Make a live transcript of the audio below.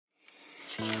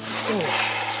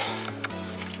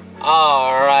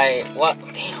Alright, what?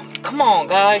 Damn, come on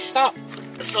guys, stop.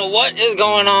 So what is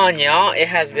going on, y'all? It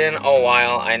has been a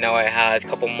while. I know it has. A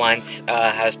couple months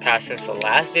has passed since the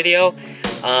last video.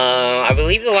 I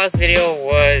believe the last video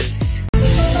was...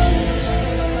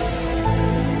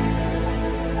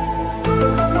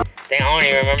 Dang, I don't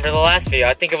even remember the last video.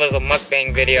 I think it was a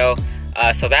mukbang video.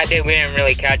 So that day we didn't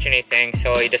really catch anything,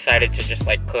 so we decided to just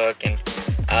like cook and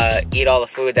eat all the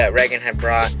food that Reagan had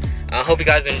brought. I hope you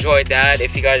guys enjoyed that.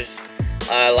 If you guys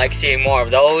like seeing more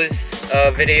of those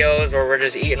videos where we're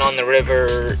just eating on the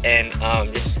river and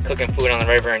just cooking food on the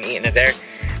river and eating it there,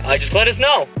 just let us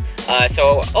know.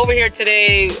 So over here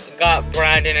today, got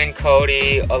Brandon and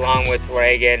Cody along with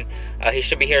Reagan. He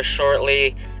should be here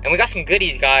shortly. And we got some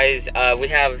goodies, guys. We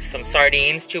have some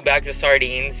sardines, 2 bags of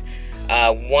sardines,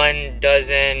 1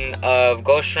 dozen of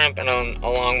ghost shrimp, and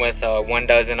along with 1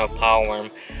 dozen of powworm.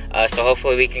 So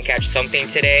hopefully we can catch something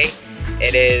today.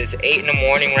 It is 8 in the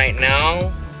morning right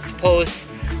now.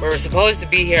 We're supposed to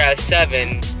be here at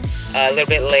 7, a little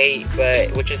bit late,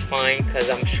 but which is fine because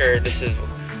I'm sure this is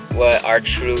what our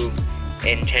true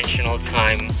intentional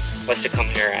time was, to come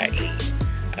here at 8.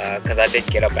 Because I did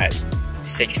get up at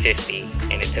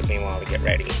 6:50 and it took me a while to get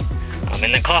ready.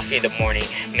 And the coffee in the morning,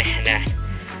 man, that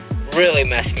really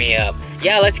messed me up.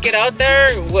 Yeah, let's get out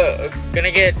there. We're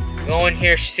gonna get going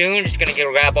here soon. Just gonna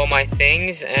grab all my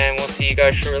things and we'll see you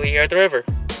guys shortly here at the river.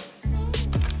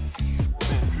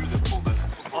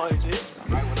 Oh, he did?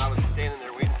 Right when I was standing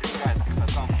there waiting for you guys, because I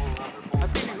saw him pulling up. I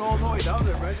think he's all the way down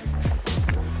there, right?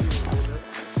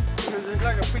 Because there's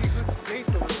like a pretty good place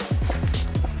over there.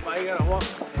 But you gotta walk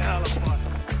hell apart.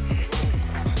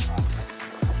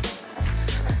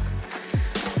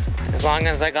 As long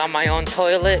as I got my own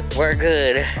toilet, we're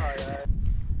good.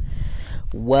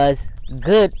 Was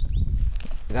good.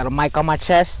 I got a mic on my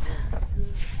chest.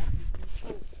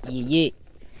 Yeah.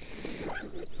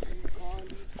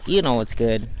 You know what's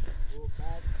good.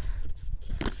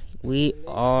 We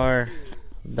are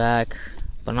back,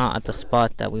 but not at the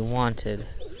spot that we wanted.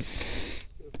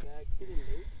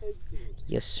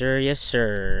 Yes, sir. Yes,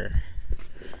 sir.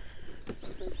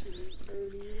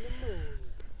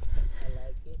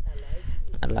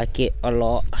 I like it a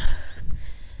lot.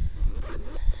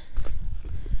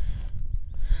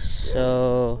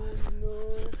 So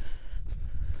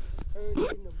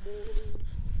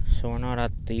we're not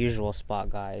at the usual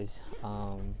spot, guys.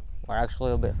 We're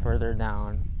actually a bit further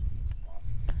down.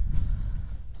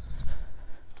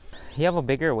 You have a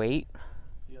bigger weight?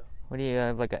 Yeah. What do you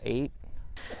have, like a 8?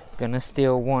 Gonna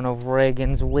steal one of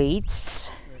Reagan's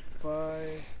weights. There's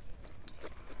 5.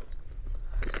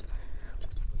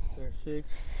 There's 6.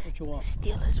 What you want?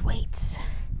 Steal his weights.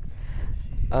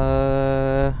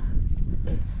 Let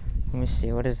me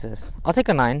see, what is this? I'll take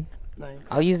a 9. 9.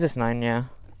 I'll use this 9, yeah.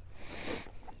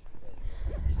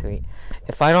 Sweet.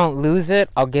 If I don't lose it,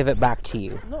 I'll give it back to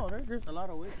you. No, there's a lot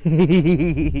of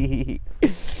weight.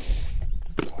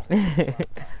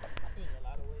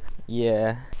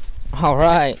 Yeah.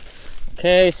 Alright.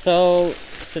 Okay, so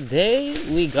today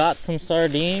we got some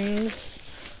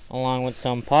sardines along with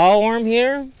some powworm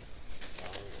here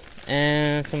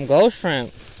and some ghost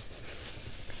shrimp.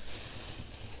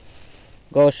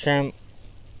 Ghost shrimp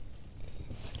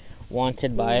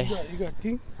wanted by You got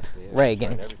tea?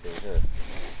 Reagan.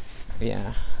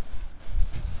 Yeah.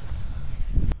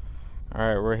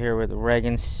 Alright, we're here with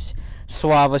Reagan's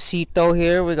Suavecito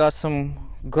here. We got some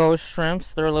ghost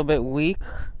shrimps. They're a little bit weak.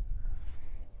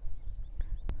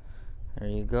 There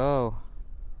you go.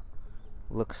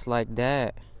 Looks like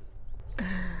that.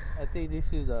 I think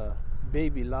this is a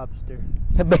baby lobster.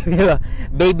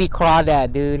 Baby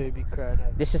crawdad, dude. Baby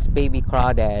crawdad. This is baby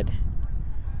crawdad.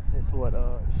 That's what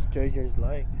sturgeon's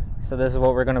like. So this is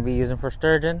what we're gonna be using for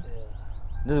sturgeon. Yeah.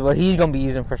 This is what he's gonna be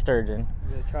using for sturgeon.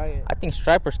 Yeah, try it. I think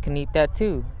stripers can eat that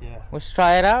too. Yeah. Let's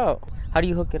try it out. How do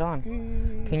you hook it on?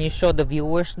 Can you show the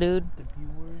viewers, dude? The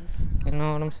viewers. You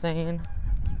know what I'm saying?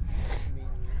 I mean,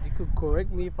 you could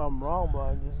correct me if I'm wrong, but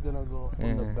I'm just gonna go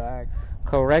from the back.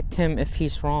 Correct him if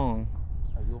he's wrong.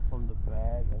 I go from the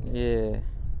back. And Yeah.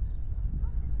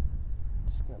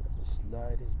 just gonna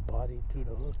slide his body through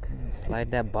the hook. Slide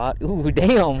that bot. Ooh,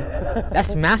 damn.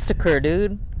 That's massacre,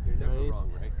 dude. You're never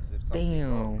wrong, right? 'Cause if something's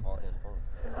Damn. wrong, call him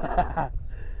first.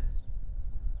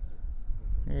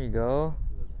 There you go.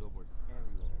 Those billboards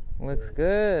everywhere. Looks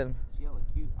good. She hella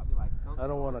cute. I'll be like, I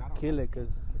don't want to kill it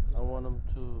because I want him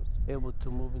to able to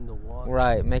move in the water.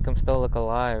 Right, make him still look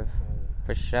alive.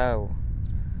 For sure.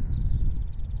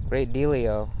 Great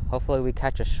dealio. Hopefully we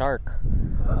catch a shark.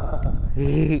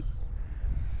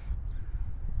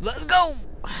 Let's go!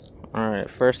 Alright,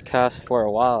 first cast for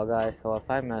a while, guys, so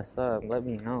if I mess up, let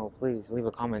me know. Please leave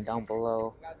a comment down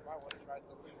below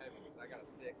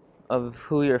of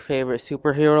who your favorite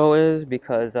superhero is,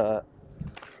 because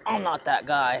I'm not that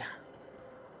guy.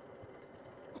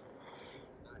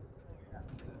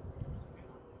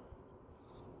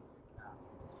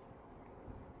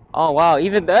 Oh wow,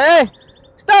 even the hey!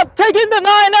 Stop taking the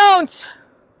 9-ounce!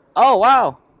 Oh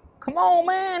wow. Come on,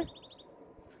 man.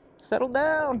 Settle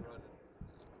down.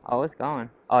 Oh, it's going.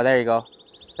 Oh, there you go.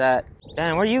 Set.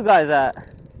 Dan, where you guys at? I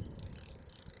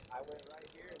went right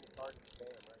here and the car just bam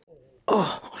right.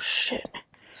 Oh shit.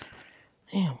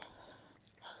 Damn.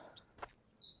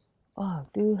 Oh,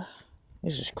 dude.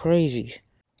 This is crazy.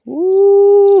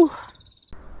 Woo!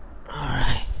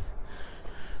 Alright.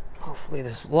 Hopefully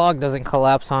this vlog doesn't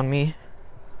collapse on me.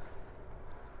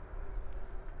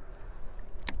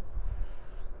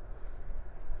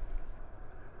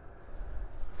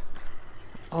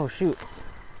 Oh, shoot.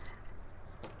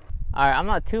 Alright, I'm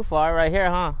not too far right here,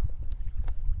 huh?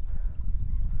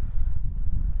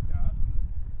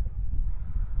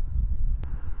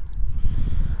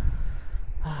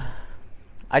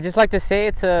 I just like to say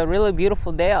it's a really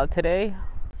beautiful day out today.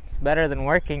 It's better than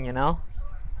working, you know.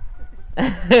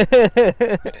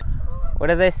 What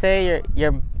do they say?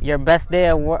 Your best day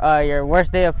of your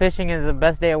worst day of fishing is the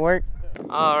best day of work.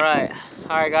 All right,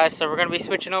 guys. So we're gonna be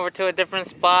switching over to a different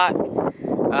spot.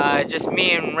 Just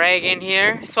me and Reagan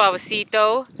here.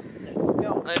 Suavecito.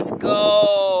 Let's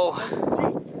go.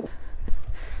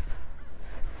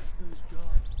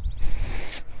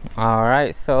 All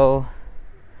right, so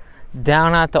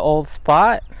down at the old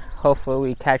spot. Hopefully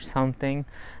we catch something.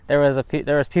 There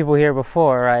was people here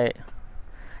before, right?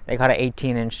 They caught an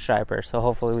 18-inch striper, so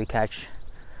hopefully we catch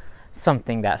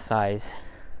something that size,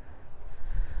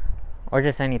 or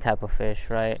just any type of fish,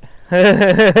 right?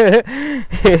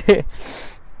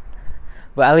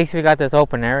 But at least we got this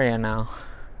open area now.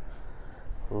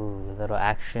 Ooh, little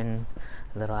action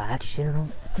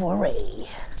foray.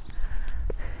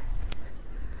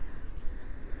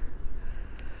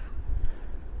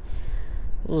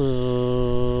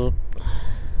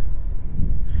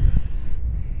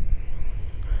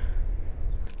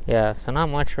 Yeah, so not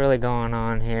much really going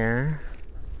on here.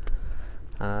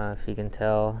 If you can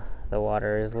tell, the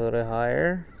water is a little bit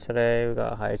higher. Today we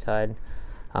got high tide.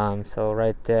 So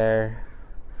right there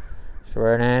is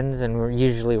where it ends, and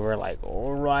we're like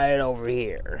right over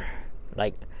here.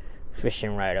 Like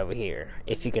fishing right over here,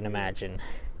 if you can imagine.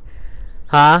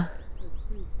 Huh?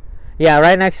 Yeah,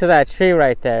 right next to that tree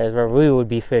right there is where we would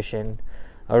be fishing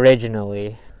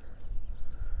originally.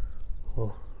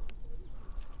 Ooh.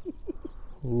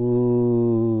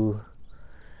 Ooh.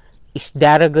 Is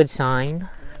that a good sign?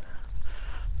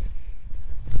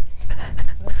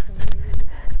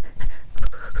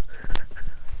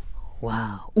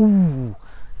 Wow. Ooh.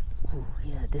 Ooh,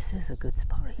 yeah, this is a good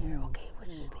spot right here. Okay, we'll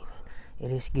just leave it.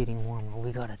 It is getting warmer.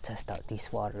 We gotta test out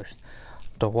these waters.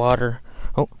 The water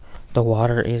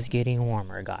is getting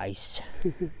warmer, guys.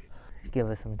 Give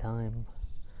us some time.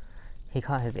 He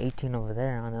caught his 18 over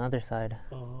there on the other side.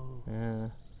 Oh. Yeah.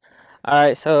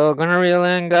 Alright, so gonna reel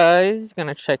in, guys.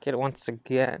 Gonna check it once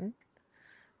again.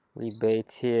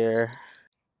 Rebait here.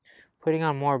 Putting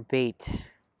on more bait.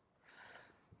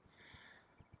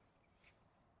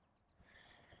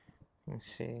 Let's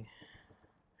see.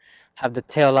 Have the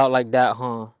tail out like that,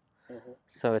 huh?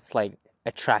 So it's like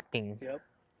attracting. Yep.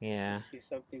 Yeah. See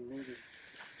something moving.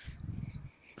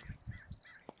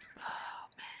 Oh,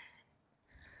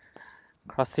 man.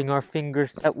 Crossing our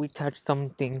fingers that we catch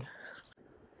something.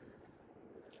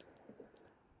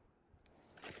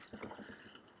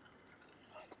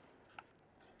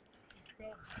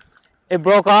 It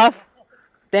broke off?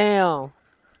 Damn.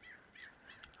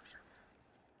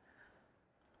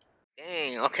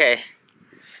 Dang, okay.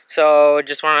 So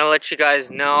just want to let you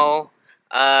guys know,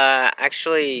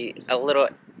 actually a little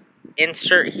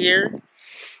insert here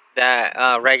that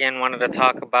Reagan wanted to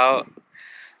talk about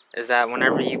is that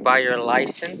whenever you buy your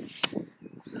license,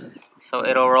 so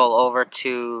it'll roll over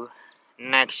to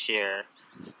next year.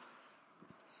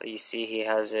 So you see he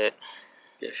has it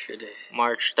Yesterday.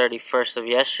 March 31st of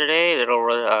yesterday.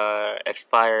 It'll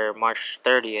expire March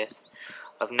 30th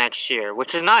of next year,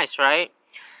 which is nice, right?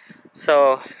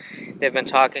 So they've been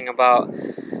talking about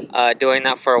doing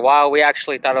that for a while. We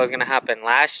actually thought it was going to happen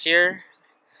last year,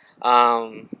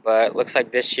 but looks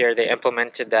like this year they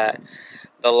implemented that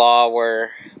the law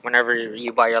where whenever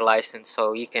you buy your license,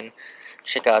 so you can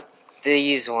check out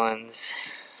these ones.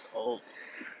 Oh.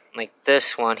 Like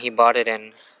this one, he bought it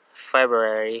in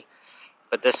February,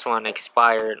 but this one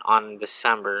expired on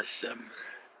December.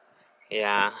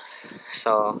 Yeah,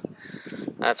 so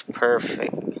that's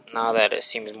perfect. Now that it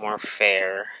seems more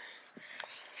fair.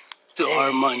 To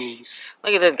our monies.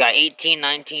 Look at this guy, 18,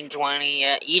 19, 20.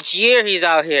 Yeah, each year he's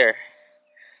out here.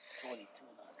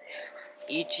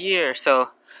 Each year, so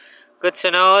good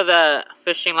to know that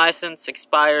fishing license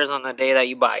expires on the day that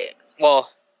you buy it.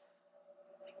 Well,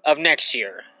 of next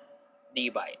year, do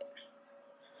you buy it?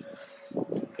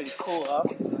 Pretty cool, huh?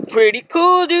 Pretty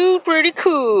cool, dude. Pretty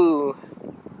cool.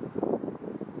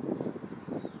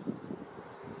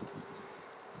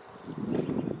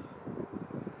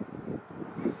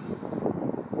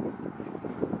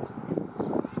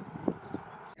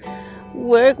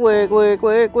 Work, work, work,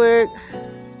 work, work.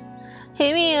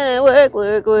 Hit me and work,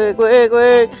 work, work, work,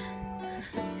 work.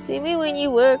 See me when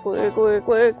you work, work, work,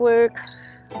 work, work.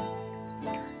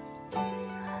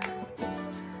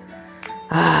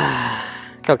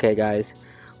 It's okay, guys.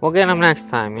 We'll get them next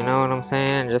time, you know what I'm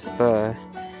saying? Just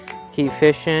keep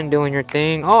fishing, doing your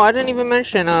thing. Oh, I didn't even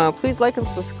mention, please like and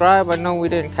subscribe. I know we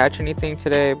didn't catch anything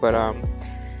today, but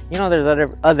you know, there's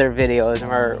other videos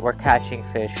where we're catching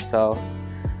fish, so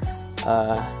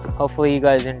hopefully you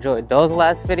guys enjoyed those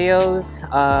last videos.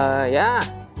 Yeah,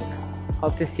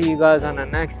 hope to see you guys on the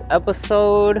next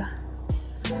episode.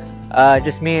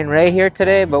 Just me and Ray here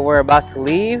today, but we're about to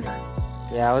leave.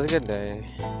 Yeah, it was a good day.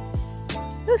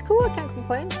 It was cool, I can't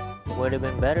complain. Would have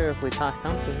been better if we caught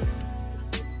something.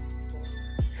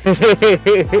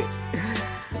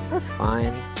 That's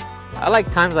fine. I like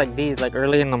times like these, like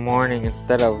early in the morning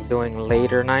instead of doing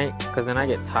later night, because then I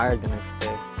get tired the next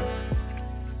day.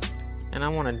 And I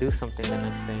want to do something the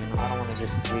next day, you know? I don't want to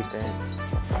just sleep in.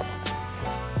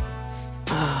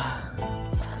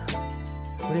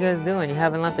 What are you guys doing? You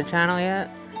haven't left the channel yet?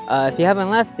 If you haven't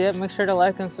left yet, make sure to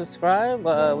like and subscribe.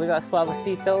 We got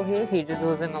Suavecito here. He just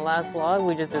was in the last vlog.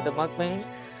 We just did the mukbang.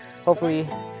 Hopefully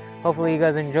you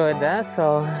guys enjoyed that.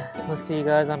 So we'll see you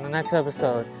guys on the next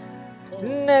episode.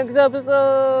 Next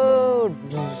episode!